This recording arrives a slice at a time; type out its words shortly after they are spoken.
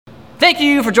Thank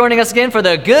you for joining us again for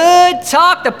the Good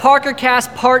Talk. The Parker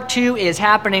Cast Part 2 is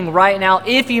happening right now.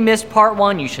 If you missed Part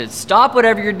 1, you should stop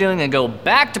whatever you're doing and go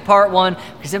back to Part 1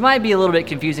 because it might be a little bit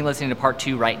confusing listening to Part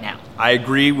 2 right now. I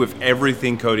agree with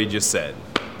everything Cody just said.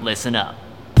 Listen up.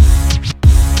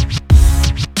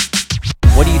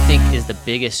 What do you think is the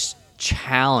biggest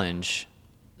challenge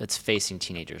that's facing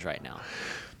teenagers right now?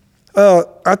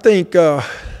 I think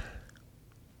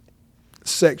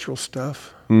sexual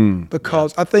stuff.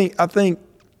 Because I think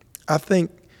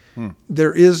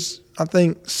there is, I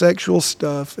think sexual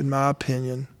stuff, in my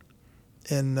opinion,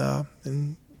 and I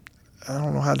don't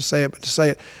know how to say it, but to say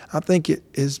it, I think it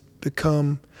has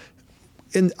become.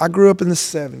 I grew up in the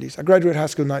 70s. I graduated high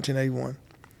school in 1981.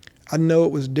 I know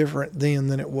it was different then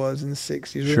than it was in the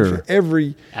 60s. Sure.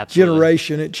 Every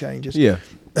generation it changes. Yeah.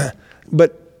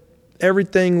 But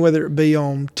everything, whether it be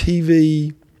on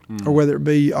TV or whether it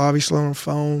be obviously on a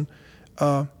phone,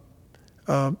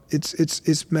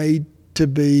 it's made to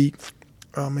be.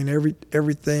 I mean,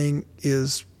 everything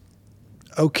is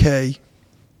okay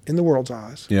in the world's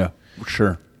eyes. Yeah,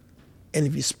 sure. And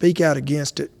if you speak out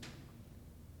against it,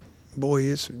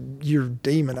 boy, you're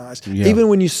demonized. Yeah. Even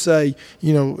when you say,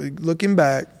 looking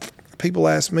back, people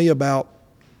ask me about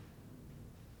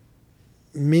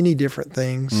many different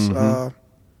things.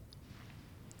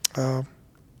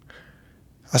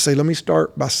 I say, let me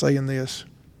start by saying this.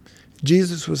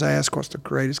 Jesus was asked, what's the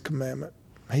greatest commandment?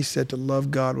 He said to love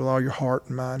God with all your heart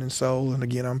and mind and soul. And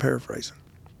again, I'm paraphrasing.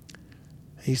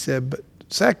 He said, but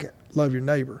second, love your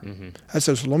neighbor. I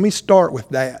said, so let me start with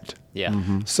that.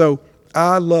 Yeah. So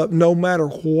I love, no matter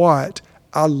what,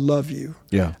 I love you.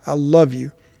 Yeah. I love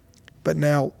you. But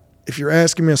now, if you're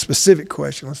asking me a specific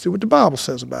question, let's see what the Bible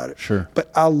says about it. Sure.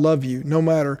 But I love you no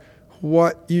matter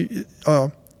what you,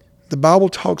 the Bible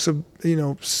talks of,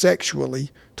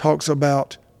 sexually talks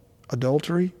about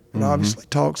adultery, and obviously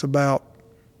talks about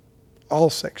all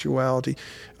sexuality.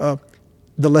 The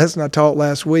lesson I taught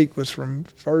last week was from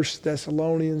 1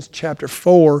 Thessalonians chapter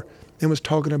 4, and was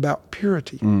talking about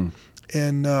purity.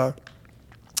 And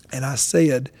I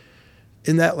said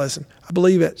in that lesson, I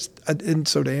believe and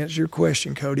so to answer your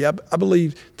question, Cody, I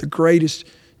believe the greatest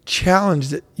challenge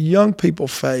that young people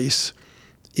face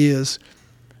is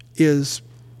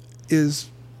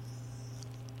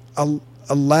a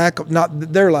lack of,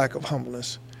 not their lack of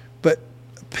humbleness, but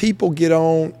people get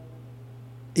on,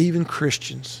 even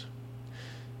Christians,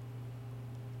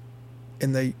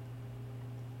 and they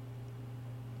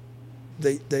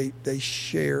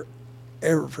share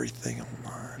everything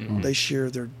online. They share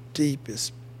their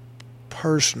deepest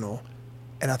personal,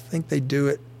 and I think they do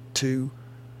it to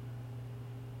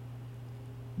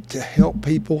help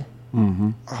people.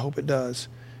 I hope it does,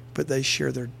 but they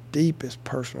share their deepest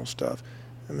personal stuff.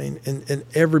 I mean, and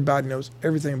everybody knows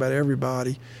everything about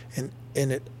everybody, and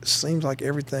it seems like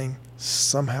everything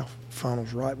somehow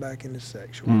funnels right back into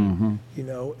sexual, and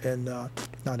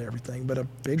not everything, but a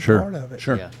big part of it.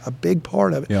 Sure. Yeah. A big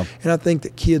part of it. Yeah. And I think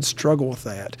that kids struggle with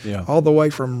that. Yeah. All the way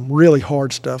from really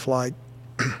hard stuff like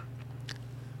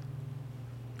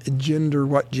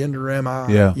what gender am I?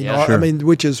 Yeah. Sure. I mean,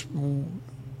 which is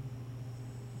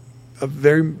a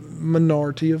very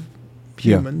minority of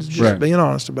humans, just being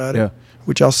honest about it. Yeah.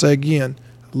 Which I'll say again,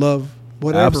 love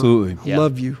whatever. Absolutely. I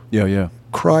love you. Yeah.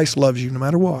 Christ loves you no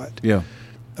matter what. Yeah.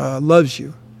 Loves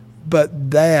you. But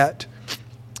that,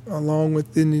 along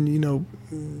with,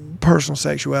 personal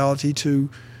sexuality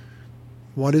to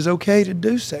what is okay to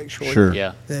do sexually. Sure.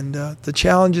 Yeah. And the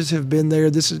challenges have been there.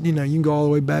 This is, you can go all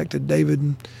the way back to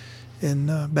David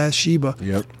and Bathsheba.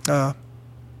 Yep.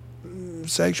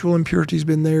 Sexual impurity's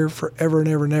been there forever and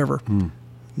ever and ever.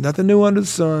 Nothing new under the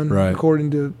sun, Right.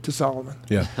 according to Solomon.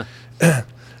 Yeah.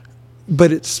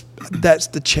 But that's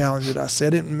the challenge that I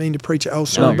said. I didn't mean to preach a whole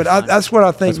sermon, you're but fine. that's what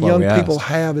I think That's why young we people asked.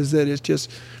 have, is that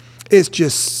it's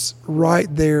just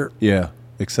right there. Yeah.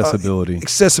 Accessibility.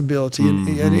 Accessibility and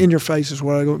in your face is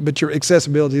what I go. But your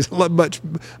accessibility is a much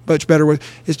better word.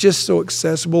 It's just so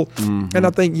accessible, and I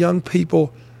think young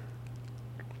people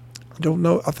don't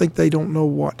know. I think they don't know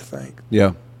what to think.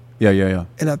 Yeah.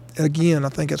 And again, I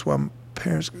think that's why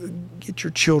parents, get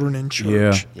your children in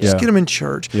church. Yeah. Just get them in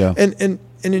church. Yeah. And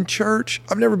in church,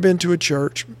 I've never been to a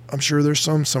church. I'm sure there's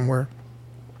some somewhere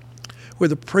where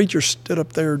the preacher stood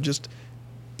up there just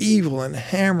evil and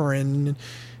hammering.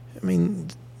 I mean,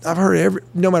 I've heard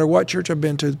no matter what church I've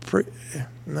been to,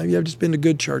 maybe I've just been to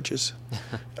good churches,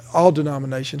 all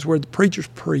denominations, where the preachers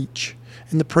preach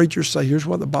and the preachers say, here's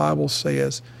what the Bible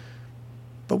says,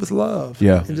 but with love.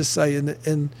 Yeah. And just say,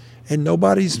 and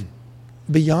nobody's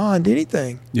beyond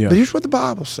anything. Yeah. But here's what the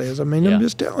Bible says. I mean, Yeah. I'm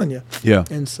just telling you. Yeah.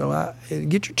 And so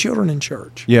get your children in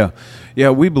church. Yeah.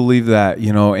 Yeah, we believe that,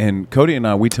 and Cody and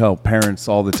I, we tell parents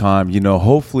all the time,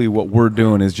 hopefully what we're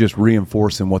doing is just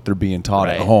reinforcing what they're being taught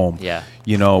at Right. home. Yeah.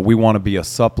 We want to be a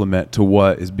supplement to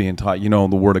what is being taught.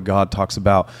 The Word of God talks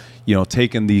about,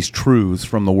 taking these truths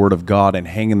from the Word of God and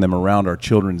hanging them around our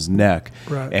children's neck.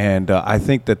 Right. And I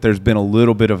think that there's been a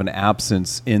little bit of an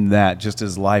absence in that, just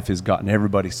as life has gotten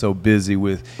everybody so busy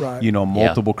with, Right.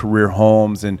 multiple career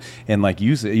homes and like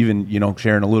you said, even,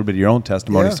 sharing a little bit of your own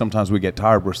testimony. Yeah. Sometimes we get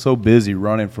tired. We're so busy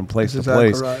running from place That's to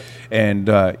exactly place. right.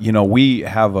 And, we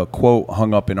have a quote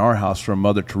hung up in our house from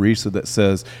Mother Teresa that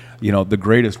says, the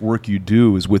greatest work you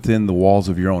do is within the walls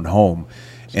of your own home.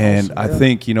 And awesome, I yeah.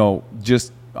 think,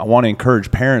 I want to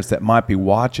encourage parents that might be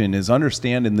watching is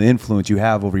understanding the influence you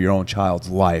have over your own child's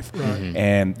life. Right. Mhm.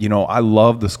 And, I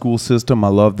love the school system. I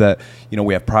love that,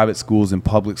 we have private schools and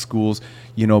public schools,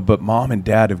 but mom and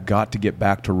dad have got to get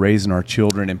back to raising our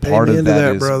children. And part Amen of to that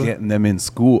that, is brother. getting them in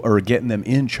school or getting them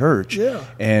in church Yeah.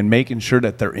 and making sure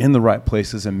that they're in the right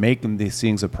places and making these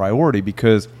things a priority.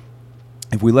 Because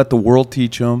if we let the world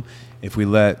teach them, if we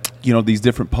let, these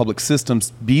different public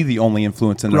systems be the only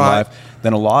influence in their Right. life,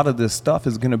 then a lot of this stuff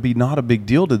is going to be not a big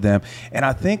deal to them. And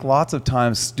I think lots of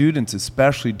times students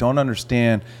especially don't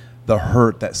understand the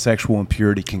hurt that sexual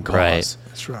impurity can cause. Right.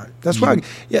 That's right. That's why,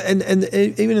 and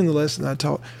even in the lesson I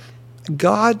taught,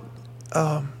 God,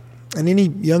 and any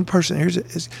young person hears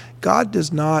it, is God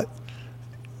does not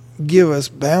give us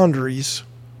boundaries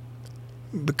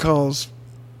because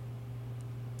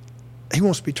He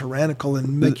wants to be tyrannical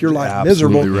and make your life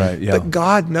Absolutely miserable. right, yeah. But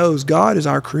God knows. God is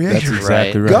our creator. That's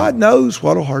exactly right. God knows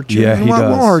what'll hurt you Yeah, and He what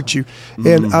won't does. hurt you.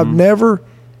 And I've never,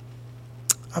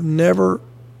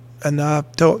 and I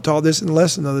taught this in the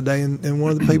lesson the other day, and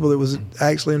one of the people that was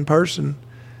actually in person,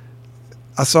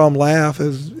 I saw him laugh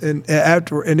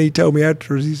and he told me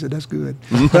afterwards, he said, "That's good."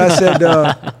 But I said,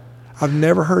 I've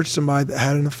never heard somebody that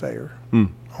had an affair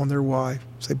on their wife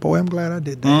say, "Boy, I'm glad I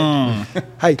did that."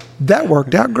 Hey, that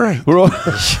worked out great.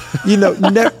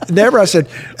 Never. I said,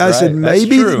 Right,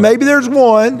 maybe that's true. there's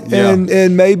one, Yeah.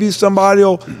 and maybe somebody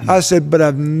will. I said, but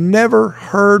I've never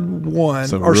heard one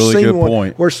That's a or really seen good one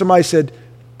point. where somebody said,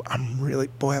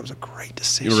 boy, that was a great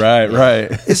decision.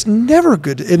 Right. It's never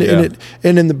good.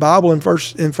 And in the Bible, in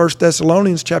First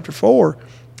Thessalonians chapter 4,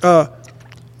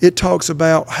 it talks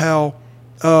about how,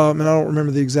 and I don't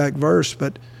remember the exact verse,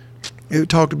 but it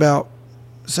talked about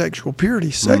sexual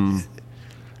purity.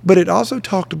 But it also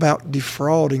talked about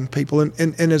defrauding people.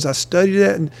 And as I studied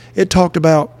that, and it talked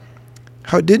about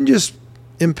how it didn't just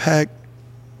impact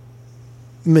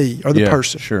me or the Yeah,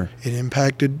 person. sure. It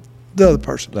impacted the other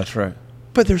person. That's right.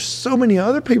 But there's so many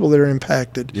other people that are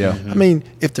impacted. Yeah. I mean,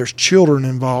 if there's children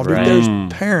involved, Right. if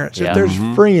there's parents, Yeah. if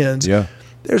there's friends, Yeah.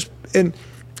 there's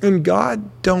and God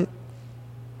don't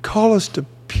call us to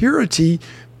purity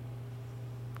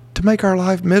to make our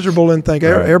life miserable and think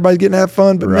Right. everybody's getting to have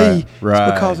fun but Right. me. Right.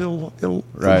 It's because it'll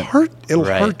Right. hurt. It'll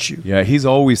Right. hurt you. Yeah, He's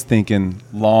always thinking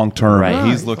long term. Right.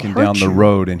 He's Right. looking It'll down hurt the you.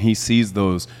 road, and He sees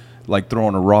those, like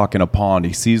throwing a rock in a pond.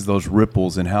 He sees those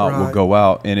ripples and how it will Right. go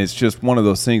out. And it's just one of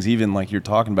those things, even like you're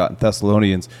talking about in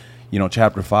Thessalonians,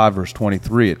 chapter 5, verse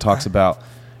 23, it talks about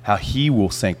how He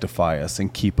will sanctify us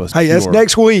and keep us Hey, pure. that's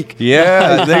next week.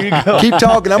 Yeah, there you go. Keep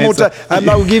talking. I'm not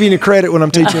going to give you any credit when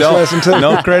I'm teaching this lesson too.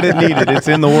 No credit needed. It's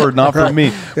in the Word, not from me.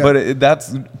 Yeah. But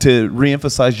that's to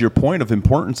reemphasize your point of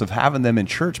importance of having them in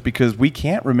church, because we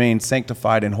can't remain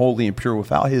sanctified and holy and pure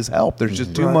without His help. There's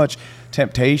just too Right. much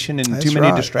temptation and That's too many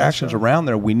right. distractions That's right. around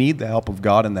there. We need the help of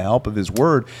God and the help of His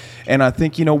Word. And I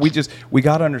think, we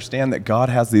got to understand that God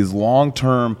has these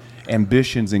long-term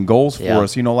ambitions and goals for Yeah.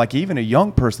 us. Like even a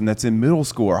young person that's in middle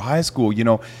school or high school,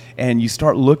 and you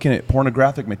start looking at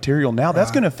pornographic material now, that's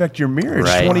going to affect your marriage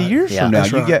Right. 20 years Yeah. from now.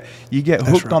 That's right. You get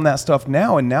That's hooked right. on that stuff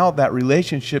now, and now that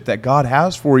relationship that God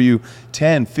has for you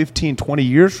 10, 15, 20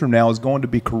 years from now is going to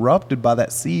be corrupted by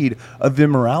that seed of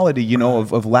immorality,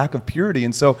 of lack of purity.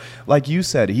 And so, like you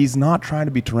said, He's not trying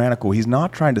to be tyrannical. He's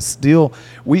not trying to steal.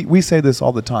 We say this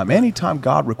all the time. Anytime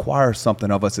God requires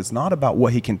something of us, it's not about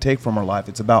what He can take from our life.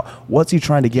 It's about what's He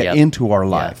trying to get Yep. into our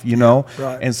life,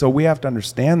 Right. And so we have to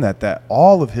understand that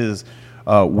all of His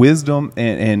wisdom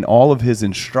and all of His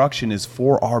instruction is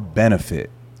for our benefit,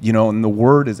 and the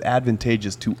Word is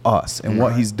advantageous to us, and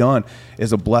what He's done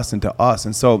is a blessing to us.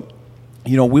 And so,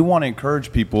 we want to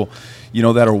encourage people,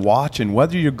 that are watching,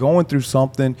 whether you're going through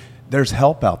something, there's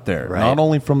help out there, Right. not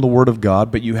only from the Word of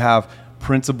God, but you have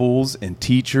principals and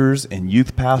teachers and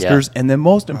youth pastors, and then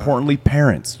most importantly,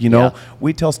 parents. You know,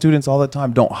 we tell students all the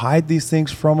time, don't hide these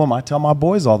things from them. I tell my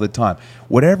boys all the time,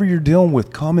 whatever you're dealing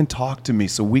with, come and talk to me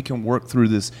so we can work through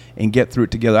this and get through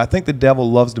it together. I think the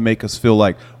devil loves to make us feel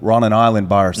like we're on an island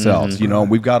by ourselves. You know,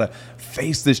 we've got to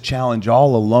face this challenge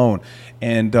all alone.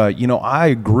 And, you know, I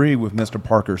agree with Mr.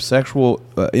 Parker. Sexual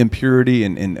impurity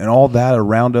and all that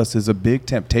around us is a big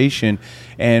temptation.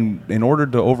 And in order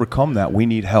to overcome that, we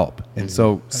need help. And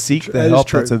so seek the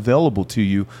help that's available to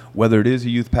you, whether it is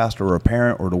a youth pastor or a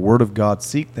parent or the Word of God.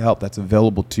 Seek the help that's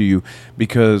available to you,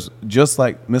 because just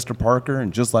like Mr. Parker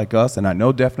and just like us, and I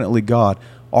know definitely God,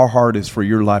 our heart is for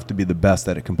your life to be the best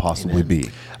that it can possibly be.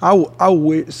 I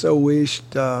so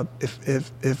wished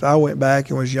if I went back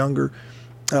and was younger.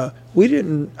 We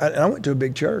didn't. I went to a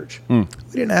big church. We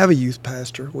didn't have a youth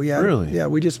pastor. We had, really? Yeah.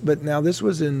 We just. But now this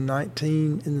was in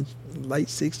the late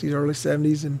 '60s, early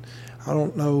 '70s, and I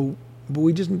don't know. But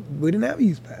we didn't have a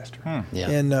youth pastor. Yeah.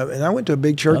 And I went to a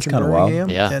big church in kinda Birmingham.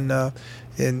 wild. Yeah.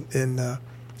 And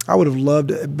I would have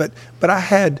loved it, but I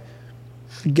had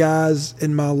guys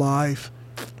in my life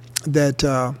that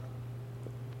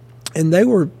and they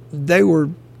were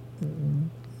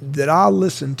that I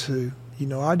listened to. You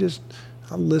know, I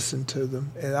listened to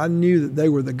them, and I knew that they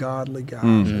were the godly guys,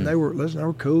 and they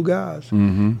were cool guys,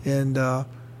 and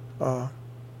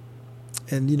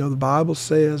you know, the Bible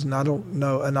says, and I don't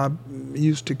know, and I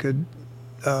used to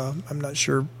I'm not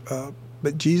sure,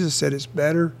 but Jesus said it's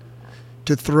better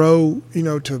to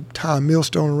to tie a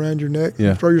millstone around your neck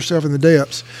and throw yourself in the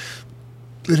depths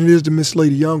than it is to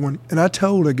mislead a young one. And I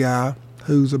told a guy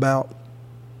who's about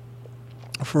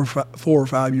 4 or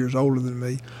 5 years older than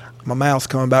me. My mouth's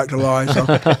coming back to life. So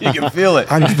You can feel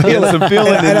it. I can feel it. Some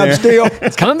feeling in and I'm there. still.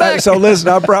 It's coming back. So listen,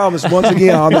 I promise. Once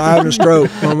again, I'm not having a stroke.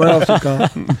 My mouth will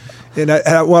come. And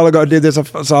a while ago I did this, so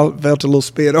I felt a little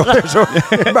spit over there. So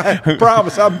I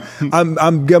promise,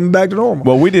 I'm coming back to normal.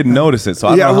 Well, we didn't notice it, so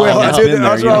I don't know how long it's been there.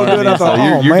 That's what I was doing. I thought,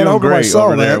 you're man, I doing hope nobody great saw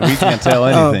over there. that. We can't tell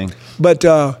anything.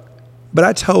 But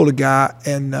I told a guy,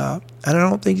 and I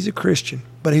don't think he's a Christian,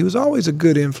 but he was always a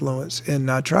good influence.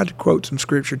 And I tried to quote some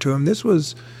scripture to him. This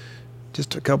was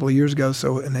just a couple of years ago,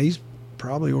 and he's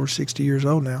probably over 60 years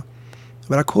old now.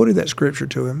 But I quoted that scripture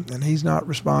to him, and he's not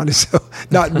responded. So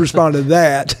not responded to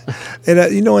that, and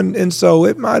and so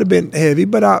it might have been heavy,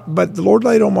 but the Lord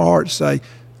laid on my heart to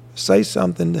say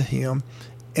something to him,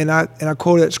 and I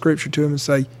quoted that scripture to him and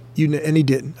say, and he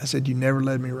didn't. I said, you never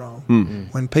led me wrong.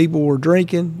 When people were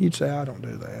drinking, you'd say, I don't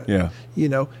do that.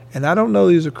 Yeah. And I don't know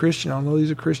he's a Christian. I don't know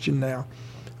he's a Christian now,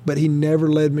 but he never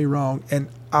led me wrong, and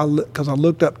because I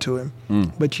looked up to him.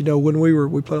 But when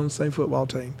we played on the same football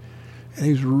team. And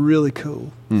he was really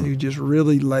cool. And he was just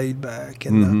really laid back.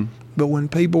 And but when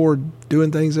people were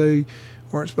doing things they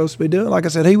weren't supposed to be doing, like I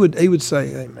said, he would say,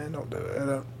 "Hey man, don't do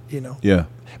it." Yeah.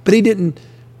 But he didn't.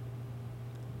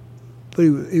 But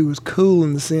he was cool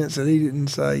in the sense that he didn't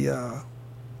say,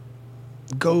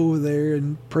 "Go over there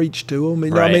and preach to them."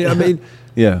 Right. I mean,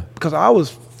 Yeah. because I was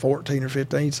 14 or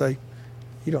 15, he'd say,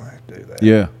 "You don't have to do that."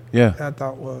 Yeah. Yeah. And I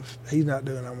thought, well, if he's not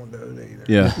doing it, I won't do it either.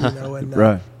 Yeah. And,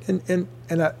 Right.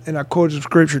 And I quoted some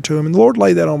scripture to him, and the Lord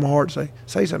laid that on my heart to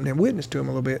say something to him, witness to him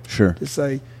a little bit. Sure. To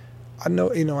say, I know,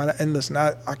 and listen,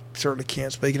 I certainly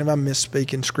can't speak, and if I'm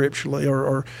misspeaking scripturally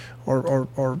or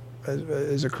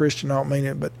as a Christian, I don't mean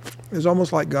it, but it's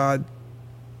almost like God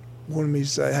wanted me to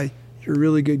say, hey, you're a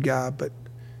really good guy, but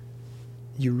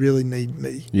you really need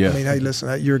me. Yeah. I mean, hey,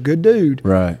 listen, you're a good dude.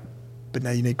 Right. But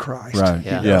now you need Christ. Right.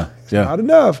 Yeah. Yeah. It's not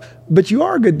enough, but you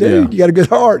are a good dude. Yeah. You got a good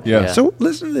heart. Yeah. So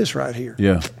listen to this right here.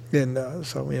 Yeah. And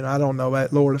so, I don't know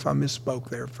that. Lord, if I misspoke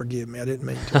there, forgive me. I didn't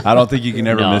mean to. I don't think you can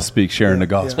ever No. misspeak sharing the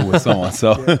gospel with someone.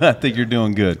 So I think you're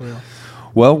doing good. Well,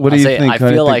 Well, what do you think? I feel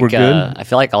think like we're good? I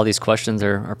feel like all these questions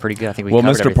are pretty good. I think we Well,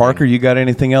 covered Mr. everything. Parker, you got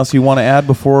anything else you want to add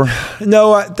before?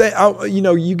 No,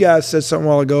 you guys said something a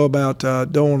while ago about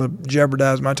don't want to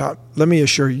jeopardize my time. Let me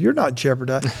assure you, you're not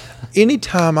jeopardized.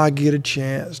 Anytime I get a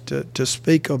chance to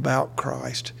speak about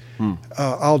Christ,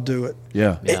 I'll do it.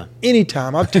 Yeah. Yeah.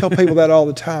 Anytime. I tell people that all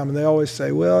the time, and they always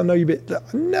say, well, I know you've been.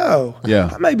 No. Yeah.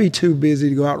 I may be too busy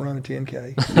to go out and run a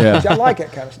 10K. Yeah. Which I like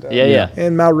that kind of stuff. Yeah, yeah.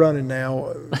 And my running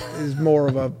now is more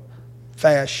of a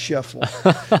fast shuffle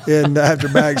and after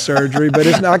back surgery, but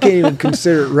it's not, I can't even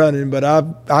consider it running, but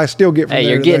I still get from Hey,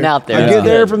 there you're to getting there. out there. I That's get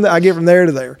there good. I get from there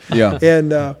to there. Yeah.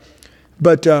 And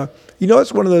but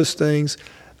it's one of those things.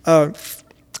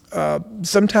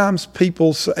 Sometimes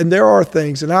people, and there are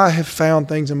things, and I have found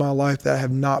things in my life that I have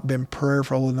not been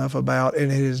prayerful enough about, and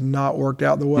it has not worked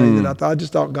out the way that I thought. I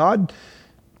just thought, God,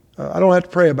 I don't have to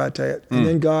pray about that. And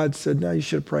then God said, no, you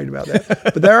should have prayed about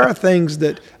that. But there are things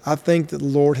that I think that the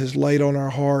Lord has laid on our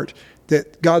heart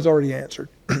that God's already answered.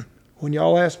 When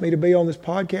y'all ask me to be on this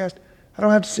podcast, I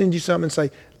don't have to send you something and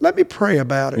say, let me pray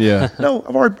about it. Yeah. No,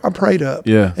 I'm prayed up.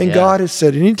 Yeah. And Yeah. God has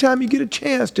said, anytime you get a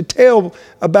chance to tell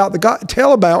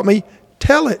about me,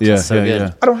 tell it. Yeah, so yeah, good.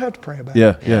 yeah. I don't have to pray about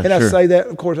Yeah, it. yeah, And I sure. say that,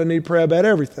 of course, I need to pray about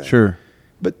everything. Sure.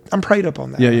 But I'm prayed up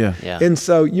on that. Yeah, yeah. Yeah. And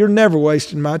so you're never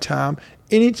wasting my time.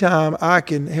 Anytime I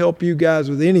can help you guys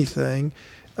with anything,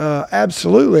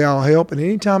 absolutely I'll help. And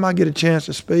anytime I get a chance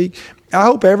to speak, I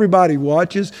hope everybody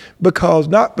watches,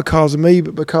 not because of me,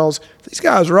 but because these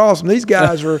guys are awesome. These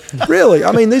guys are really,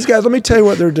 these guys, let me tell you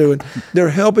what they're doing. They're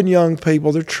helping young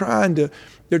people. They're trying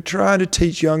to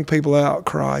teach young people about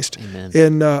Christ.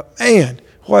 Amen. And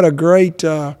what a great,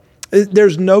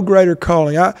 there's no greater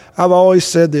calling. I've always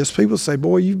said this. People say,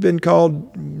 boy, you've been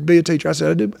called to be a teacher. I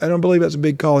said, I don't believe that's a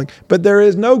big calling. But there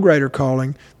is no greater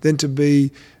calling than to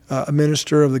be a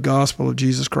minister of the gospel of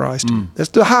Jesus Christ. That's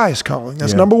the highest calling.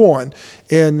 That's number one.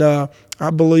 And I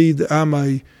believe that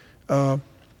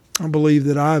I believe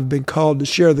that I've been called to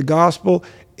share the gospel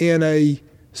in a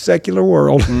secular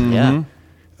world. Yeah.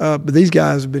 But these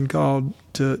guys have been called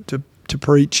to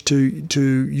preach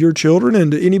to your children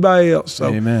and to anybody else. So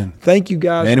Amen. thank you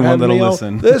guys. Anyone for having that'll me on.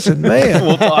 listen. Listen, man.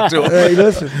 We'll talk to them. Hey,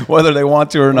 listen. Whether they want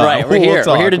to or not. Right, we're here.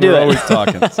 We'll We're here talk. to do We're it. always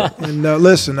talking. So. And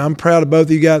listen, I'm proud of both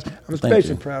of you guys. I'm especially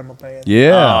you. proud of my band.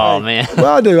 Yeah. Oh, man. Well,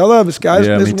 I do. I love this guy.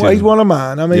 Yeah, me too. He's one of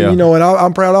mine. Yeah. And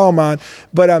I'm proud of all mine.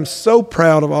 But I'm so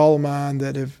proud of all of mine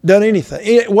that have done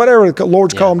anything, whatever the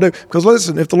Lord's called them to do. Because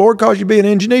listen, if the Lord calls you to be an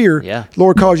engineer, Yeah. the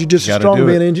Lord calls you just as Gotta strong to do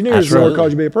be it. an engineer as the Lord Absolutely. calls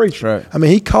you to be a preacher. That's right.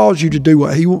 He calls you to do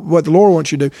what the Lord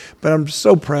wants you to do. But I'm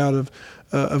so proud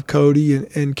of Cody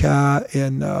and Kai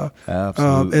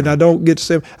Absolutely. and I don't get to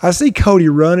see him. I see Cody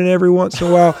running every once in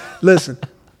a while. Listen.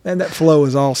 Man, that flow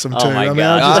is awesome too. Oh, my I'll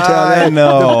gosh. just tell you. I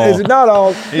know. Is it not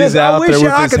all? He's Listen, I out wish there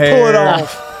with I his could hair. pull it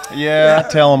off. Yeah, I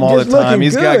tell him all the Just looking time.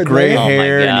 He's got good, gray man. Oh, my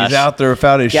hair and he's gosh. out there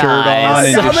without his shirt on Guys.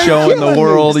 and I just mean, showing killing the me.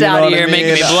 world. Just You know out what here I mean?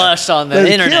 making me blush on the That's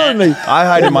internet. killing me. I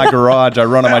hide in my garage. I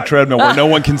run on my treadmill where no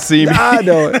one can see me. I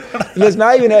know it. Listen,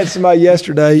 I even had somebody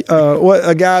yesterday,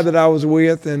 a guy that I was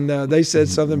with, and they said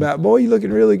something about, boy, you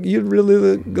really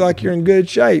look like you're in good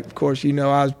shape. Of course, I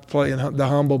was playing the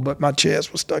humble, but my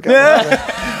chest was stuck out.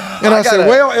 And I said,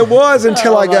 well, it was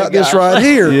until I got this right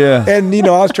here. Yeah. And,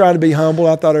 I was trying to be humble.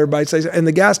 I thought everybody'd say so. And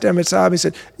the guy standing beside me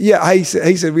said, yeah, he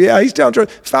said, yeah, he's telling the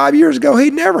truth. 5 years ago,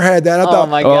 he never had that. I thought,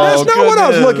 my gosh. that's not what I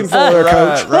was looking for there,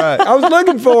 Coach. Right. I was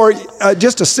looking for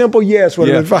just a simple yes would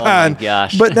have been Oh, my fine.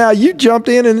 gosh. But now you jumped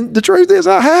in, and the truth is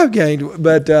I have gained.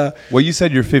 But Well, you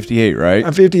said you're 58, right?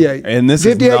 I'm 58. And this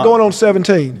is 58 not- going on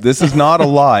 17. This is not a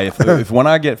lie. If when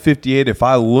I get 58, if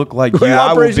I look like you, Well,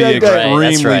 I I will be appreciate that. Right,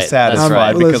 that's extremely right. That's satisfied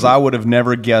right. because Listen. I would have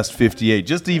never guessed 58,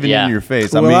 just even Yeah. in your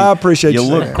face. Well, I appreciate you you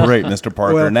look saying that. great, Mr.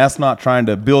 Parker, Well- and that's not trying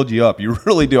to build you up. You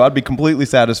really do. I'd be completely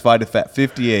satisfied if at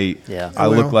 58 Yeah. I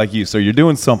look Well, like you. So you're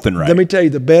doing something right. Let me tell you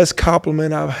the best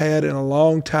compliment I've had in a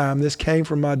long time. This came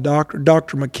from my doctor,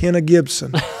 Dr. McKenna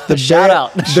Gibson. The Shout be-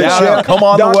 out. the Shout out. Come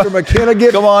on the Dr. way. McKenna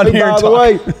Gibson. Come on who, here by and the talk.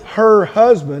 way, her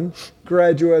husband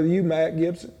graduated with you, Matt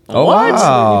Gibson. Oh, What? He never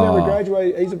wow.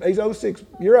 graduated. He's 06.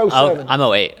 You're 07. I'm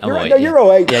 08. I'm 08. No, you're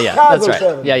 08. Yeah, yeah. Kyle's That's right.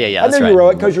 07. Yeah, yeah, yeah. I That's knew right. you were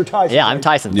 08 because you're Tyson. Yeah, I'm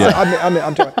Tyson. Yeah.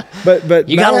 I'm sorry. But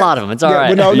You got a lot of 'em. It's all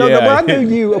right. No, Yeah. but I knew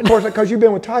you, of course, because you've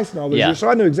been with Tyson all those Yeah. years, so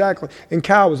I knew exactly. And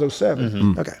Kyle was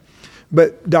 07. Okay.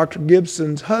 But Dr.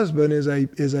 Gibson's husband is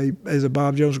a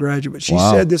Bob Jones graduate. She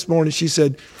Wow. said this morning, she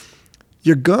said,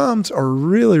 your gums are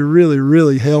really, really,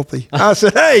 really healthy. I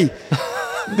said, hey,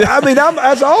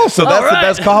 that's awesome. So that's the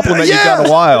best compliment you've got in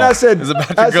a while. And I said, is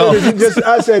about your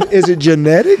gums. is it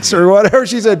genetics or whatever?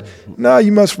 She said, no,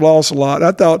 you must floss a lot.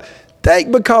 I thought,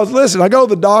 because listen, I go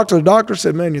to the doctor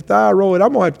said, man, your thyroid,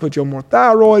 I'm going to have to put you on more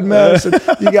thyroid medicine.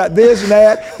 You got this and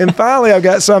that. And finally, I've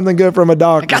got something good from a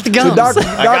doctor. I got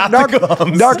the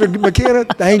gums. Dr. McKenna,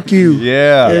 thank you.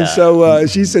 Yeah. And so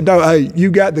she said, no, hey,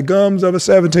 you got the gums of a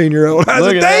 17-year-old. I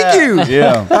Look said, at thank that. you.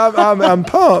 Yeah. I'm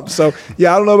pumped. So,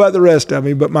 yeah, I don't know about the rest of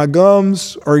me, but my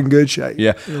gums are in good shape.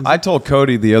 Yeah, I told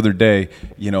Cody the other day,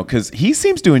 because he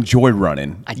seems to enjoy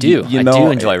running. I do. I do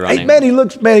enjoy running. Hey, man,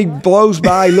 he blows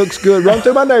by. He looks good. Run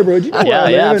through my neighborhood. You know where I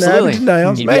live in absolutely. Abington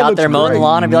Downs. You'd Man, be out looks there mowing great. the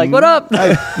lawn and be like, what up?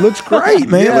 Hey, looks great,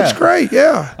 man. Yeah. Looks great.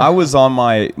 Yeah. I was on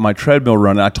my treadmill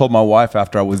run, and I told my wife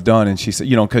after I was done, and she said,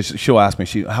 because she'll ask me,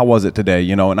 how was it today?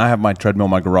 And I have my treadmill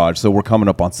in my garage, so we're coming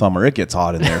up on summer. It gets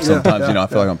hot in there sometimes. I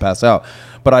feel like I'm passed out.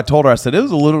 But I told her, I said, it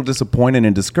was a little disappointing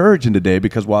and discouraging today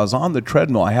because while I was on the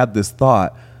treadmill, I had this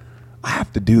thought, I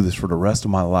have to do this for the rest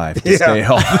of my life to stay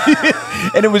healthy.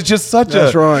 And it was just such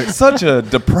a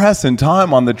depressing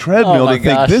time on the treadmill to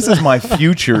think this is my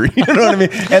future. You know what I mean?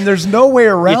 And there's no way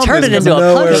around You turned this it into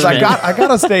a punishment. I got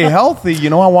to stay healthy. You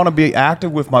know, I want to be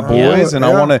active with my boys, and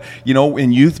I want to, you know,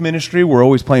 in youth ministry, we're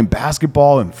always playing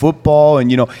basketball and football, and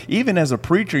you know, even as a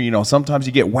preacher, you know, sometimes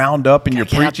you get wound up and you're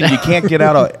preaching, you can't get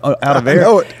out of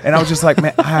air. And I was just like,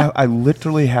 man, I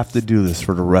literally have to do this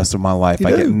for the rest of my life.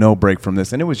 I get no break from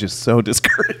this, and it was just so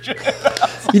discouraging.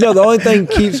 You know, the only thing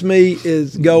keeps me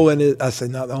is going is, I say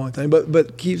not the only thing,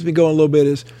 but keeps me going a little bit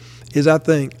is I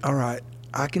think, all right,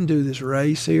 I can do this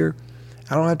race here.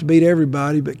 I don't have to beat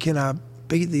everybody, but can I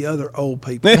beat the other old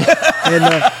people?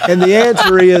 and the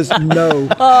answer is no.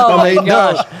 My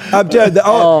gosh. No. I'm telling you,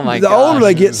 the older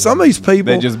they get, some of these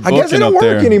people, I guess they don't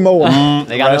work anymore.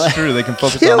 That's true. They can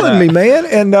focus Killing on that. me, man.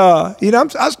 And you know,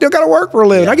 I still got to work for a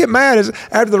living. I get mad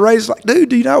after the race, like, dude,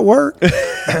 do you not work?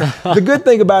 The good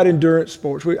thing about endurance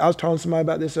sports, I was talking to somebody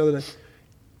about this the other day.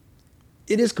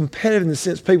 It is competitive in the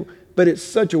sense but it's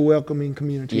such a welcoming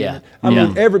community. Yeah. I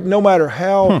mean, no matter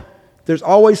how, there's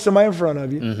always somebody in front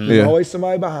of you. There's always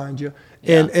somebody behind you.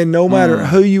 And no matter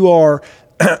who you are,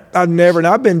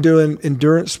 I've been doing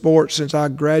endurance sports since I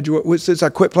graduated, since I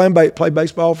quit playing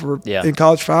baseball in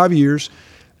college 5 years.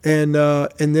 And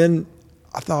then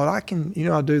I thought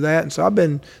I'll do that. And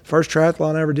so first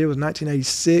triathlon I ever did was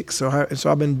 1986. So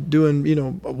I've been doing, you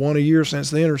know, one a year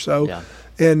since then or so. Yeah.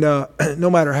 And no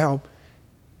matter how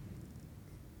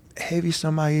heavy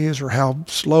somebody is or how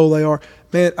slow they are,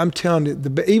 man, I'm telling you,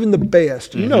 even the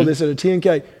best, you know this at a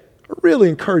 10K, really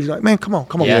encourage you, like, man, come on.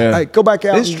 Yeah. Hey, go back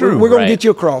out. It's true. We're going to get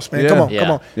you across, man. Come on.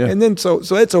 Yeah. And then so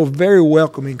it's a very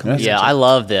welcoming community. Yeah, I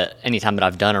love that anytime that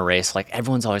I've done a race, like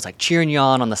everyone's always like cheering you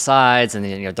on the sides, and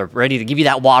you know, they're ready to give you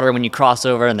that water when you cross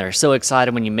over, and they're so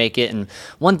excited when you make it. And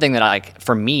one thing that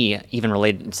for me, even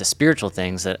related to spiritual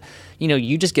things, that, you know,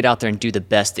 you just get out there and do the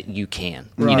best that you can,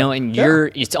 you know, and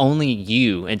it's only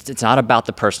you. It's not about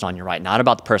the person on your right, not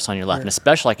about the person on your left. And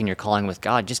especially like in your calling with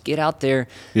God, just get out there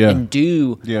and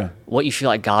do what you feel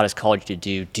like God has called you to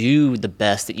do. Do the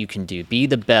best that you can do. Be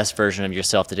the best version of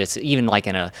yourself that is, even like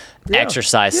in a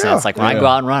exercise sense. Like when I go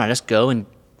out and run, I just go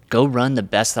run the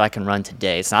best that I can run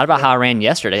today. It's not about how I ran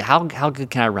yesterday. How good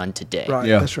can I run today? Right.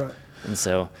 Yeah. That's right. And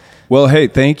so, well, hey,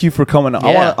 thank you for coming.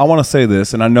 I want to say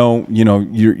this, and I know, you know,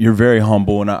 you're very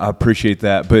humble, and I appreciate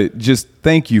that. But just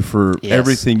thank you for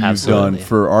everything you've done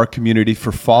for our community,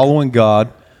 for following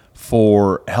God,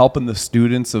 for helping the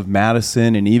students of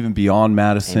Madison and even beyond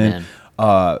Madison.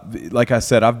 Like I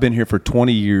said, I've been here for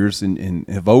 20 years and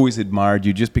have always admired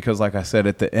you, just because, like I said,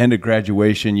 at the end of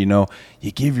graduation, you know,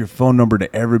 you give your phone number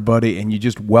to everybody and you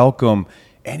just welcome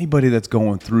anybody that's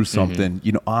going through something.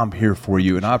 You know, I'm here for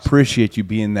you, and I appreciate you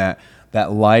being that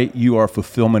light. You are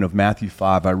fulfillment of Matthew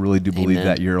 5. I really do believe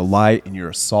that you're a light and you're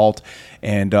a salt,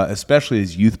 and especially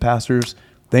as youth pastors,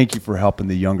 thank you for helping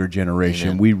the younger generation.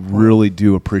 Amen. We really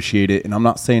do appreciate it, and I'm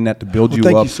not saying that to build you up.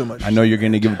 Thank you so much. I know you're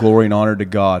going to give glory and honor to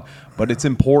God, but it's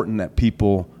important that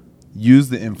people use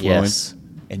the influence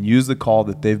and use the call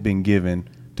that they've been given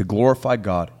to glorify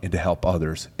God and to help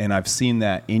others. And I've seen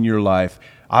that in your life.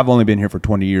 I've only been here for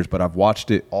 20 years, but I've watched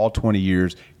it all 20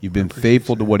 years. You've been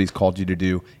faithful to what He's called you to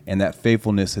do, and that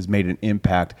faithfulness has made an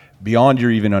impact beyond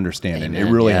your even understanding. Amen.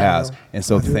 It really has. And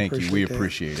so thank you. We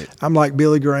appreciate it. I'm like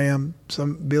Billy Graham.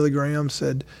 Billy Graham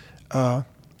said, one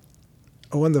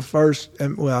of the first,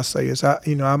 and well, I say this,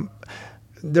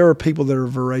 there are people that are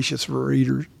voracious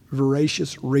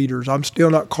readers. I'm still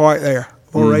not quite there.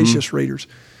 Voracious readers.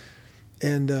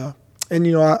 And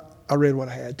you know, I read what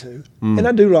I had to, and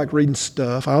I do like reading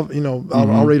stuff. I'll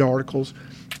read articles,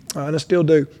 and I still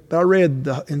do. But I read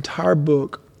the entire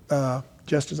book,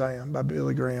 "Just as I Am" by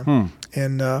Billy Graham,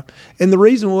 and the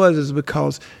reason is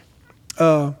because,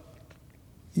 I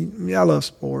love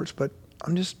sports, but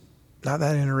I'm just not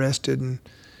that interested in.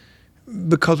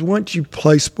 Because once you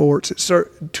play sports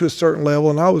to a certain level,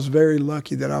 and I was very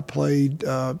lucky that I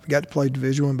got to play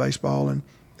Division I baseball, and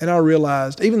I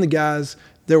realized even the guys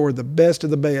that were the best of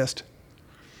the best,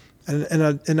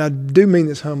 and I do mean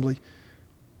this humbly.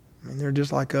 I mean, they're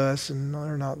just like us, and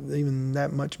they're not even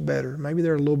that much better. Maybe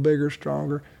they're a little bigger,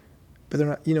 stronger, but they're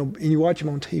not. You know, and you watch them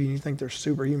on TV, and you think they're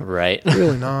superhuman. Right?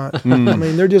 Really not. I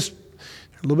mean, they're just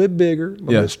a little bit bigger, a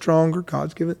little bit stronger.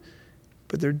 God's given,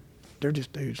 but they're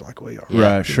just dudes like we are.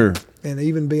 Right, sure. And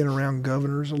even being around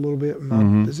governors a little bit,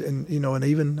 and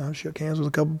even I shook hands with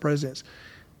a couple of presidents.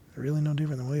 They're really no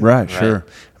different than we are. Right, sure.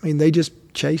 I mean, they just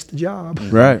chase the job.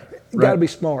 Right. You got to be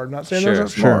smart. I'm not saying they're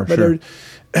not smart, but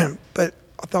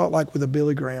I thought, like with a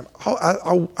Billy Graham, I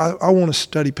want to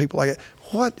study people like that.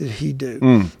 what did he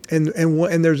do?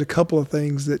 And there's a couple of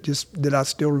things that I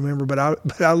still remember, but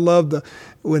I love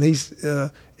when he's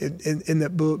in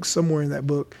that book, somewhere in that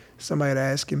book, somebody had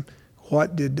asked him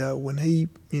what did when he,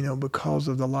 because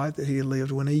of the life that he had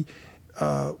lived, when he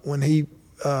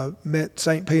met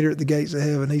St. Peter at the gates of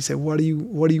heaven, he said, what do you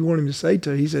want him to say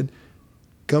to you? He said,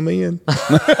 come in.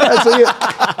 That's it.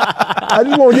 I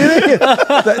just want to get in.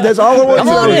 That's all I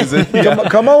want to say.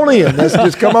 Come on in.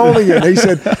 Just come on in. He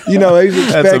said, he's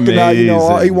expecting,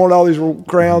 he wanted all these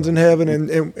crowns in heaven,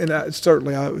 and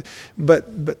but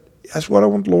that's what I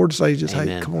want the Lord to say. Just,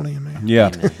 hey, come on in, man. Yeah.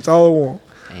 That's all I want.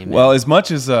 Amen. Well, as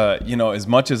much as I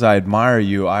admire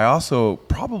you, I also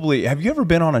have you ever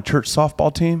been on a church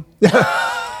softball team?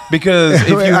 Because if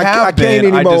you have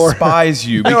been, I despise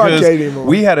you. Because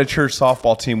we had a church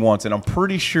softball team once, and I'm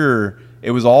pretty sure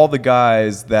it was all the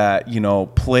guys that,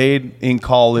 played in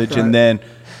college and then,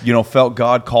 felt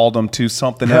God called them to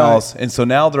something else. And so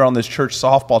now they're on this church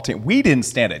softball team. We didn't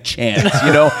stand a chance,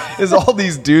 There's all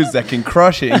these dudes that can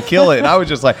crush it and kill it. And I was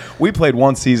just like, we played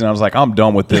one season. I was like, I'm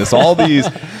done with this. All these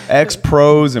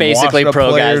ex-pros and basically washed-up pro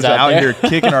players guys out here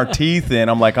kicking our teeth in.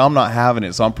 I'm like, I'm not having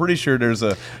it. So I'm pretty sure because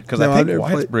I think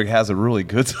Whitesburg has a really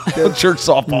good church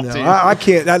softball team. I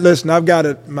can't. Listen, I've got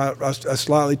a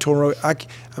slightly torn road. I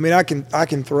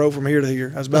can throw from here to here.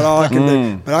 That's about all I can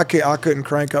do. But I couldn't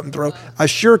crank up and throw. I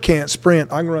sure can't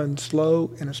sprint. I can run slow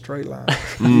in a straight line.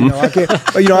 I can't.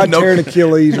 But, I tear an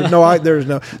Achilles. There's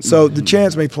no. So the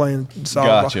chance of me playing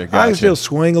softball, Gotcha. I can still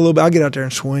swing a little bit. I get out there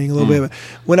and swing a little bit.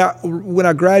 But when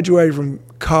I graduated from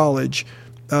college,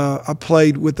 I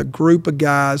played with a group of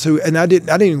guys and I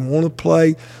didn't even want to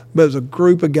play, but it was a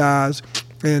group of guys,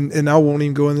 and I won't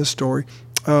even go in this story.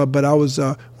 But I was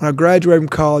when I graduated from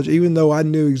college, even though I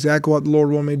knew exactly what the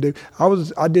Lord wanted me to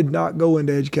do, I did not go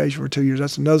into education for 2 years.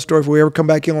 That's another story. If we ever come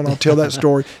back in, I'll tell that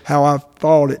story how I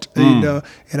thought it. And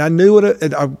I knew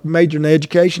I majored in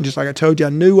education, just like I told you. I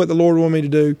knew what the Lord wanted me to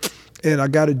do, and I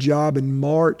got a job in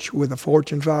March with a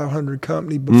Fortune 500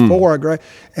 company before I graduated.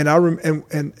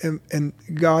 And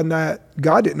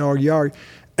God didn't argue.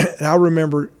 And I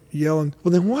remember yelling,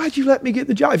 well, then why'd you let me get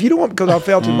the job? If you don't want, because I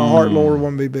felt in my heart, Lord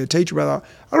wanted me to be a teacher, but I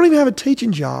don't even have a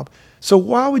teaching job. So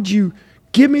why would you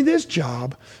give me this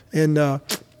job? And I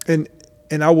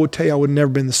will tell you, I would have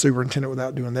never been the superintendent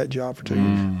without doing that job for 2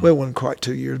 years. Well, it wasn't quite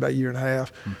 2 years, about a year and a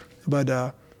half. But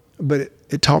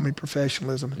it taught me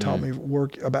professionalism. It taught me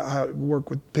about how to work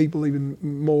with people even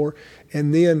more.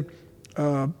 And then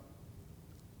I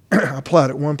applied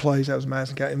at one place. That was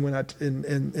Madison County. And when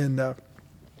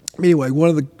anyway,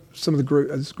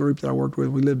 this group that I worked with,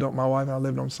 my wife and I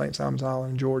lived on St. Simon's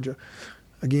Island in Georgia.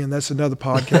 Again, that's another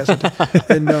podcast.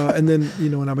 And then,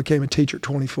 when I became a teacher at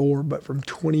 24, but from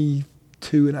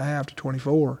 22 and a half to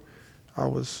 24, I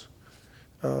was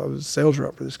a sales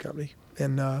rep for this company.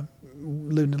 And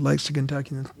lived in Lexington,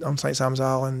 Kentucky, on St. Simon's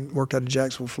Island, worked out of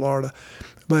Jacksonville, Florida.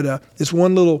 But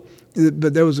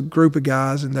but there was a group of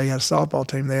guys, and they had a softball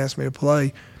team. They asked me to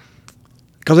play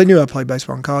because they knew I played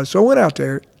baseball in college. So I went out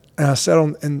there, and I sat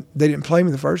on, and they didn't play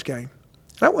me the first game.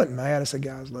 And I wasn't mad. I said,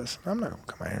 guys, listen, I'm not going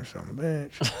to come out here and sit on the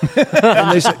bench.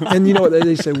 And they said, and you know what?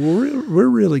 They said, well, we're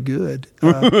really good.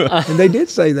 And they did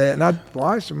say that, and I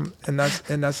watched them, and I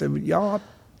said, well, y'all, I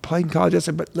played in college. I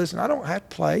said, but listen, I don't have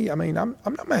to play. I mean, I'm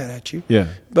not mad at you. Yeah.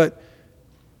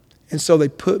 And so they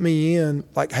put me in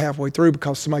like halfway through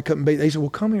because somebody couldn't beat. They said, well,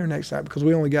 come here next night because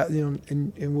we only got,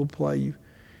 and we'll play you.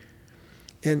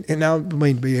 And I don't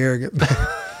mean to be arrogant, but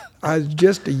I was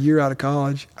just a year out of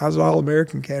college. I was an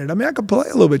All-American candidate. I mean, I could play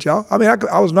a little bit, y'all. I mean,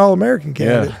 I was an All-American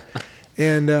candidate. Yeah.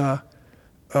 And,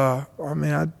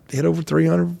 I hit over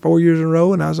 300 4 years in a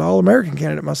row, and I was an All-American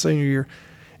candidate my senior year.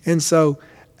 And so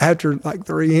after like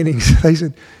 3 innings, they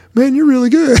said, man, you're really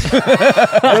good. But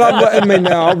I'm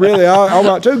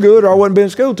not too good, or I wouldn't been a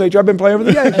school teacher. I've been playing for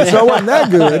the Yankees, so I wasn't that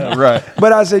good. Right.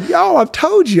 But I said, y'all, I've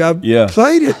told you, I've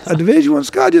played at a Division I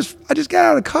school. I just got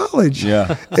out of college.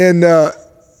 Yeah. And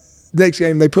next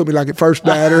game, they put me like at first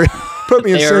batter, put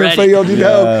me in center field, and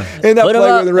I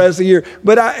played with the rest of the year.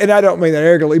 But I don't mean that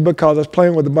arrogantly, because I was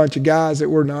playing with a bunch of guys that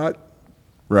were not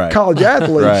college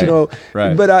athletes,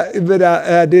 Right. But I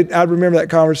remember that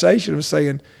conversation of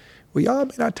saying, well, y'all, I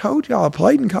mean, I told y'all I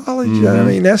played in college. I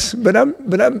mean, but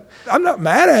I'm not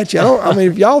mad at you.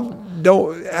 If y'all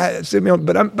don't sit me on,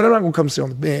 but I'm not gonna come sit on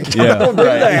the bench. Yeah, I'm not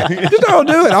gonna do that. Just don't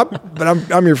do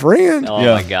it. I'm your friend. Oh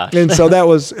my gosh. And so that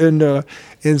was, and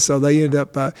so they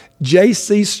ended up.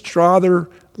 J.C. Strother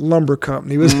Lumber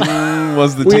Company. It was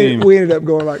Was the we, team. we ended up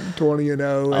going like 20-0.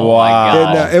 Oh my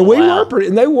God. And we Wow. were pretty,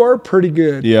 and they were pretty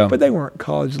good. Yeah. But they weren't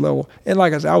college level. And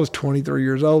like I said, I was 23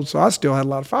 years old, so I still had a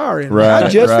lot of fire in me. Right, I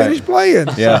just right. finished playing.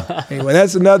 Yeah. Anyway,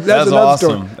 that's another. That's another awesome.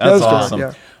 story. That's Another story, awesome.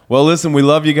 yeah. Well, listen, we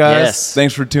love you guys. Yes.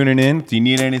 Thanks for tuning in. If you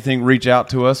need anything, reach out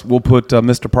to us. We'll put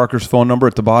Mr. Parker's phone number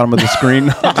at the bottom of the screen.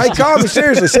 Hey, call me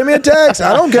seriously. Send me a text.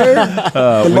 I don't care.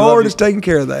 The we love Lord you. is taking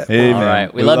care of that. Amen. All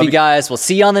right. We love you guys. We'll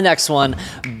see you on the next one.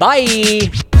 Bye.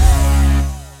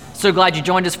 So glad you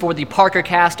joined us for the Parker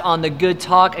Cast on the Good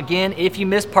Talk. Again, if you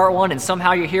missed part 1 and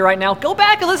somehow you're here right now, go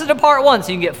back and listen to part 1 so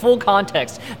you can get full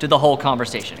context to the whole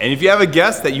conversation. And if you have a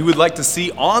guest that you would like to see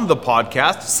on the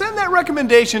podcast, send that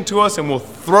recommendation to us and we'll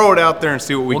throw it out there and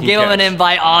see what we We'll can give them catch. an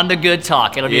invite on the Good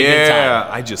Talk. It'll be a good time. Yeah,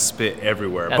 I just spit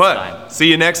everywhere. That's but fine.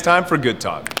 see you next time for Good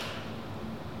Talk.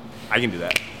 I can do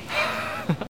that.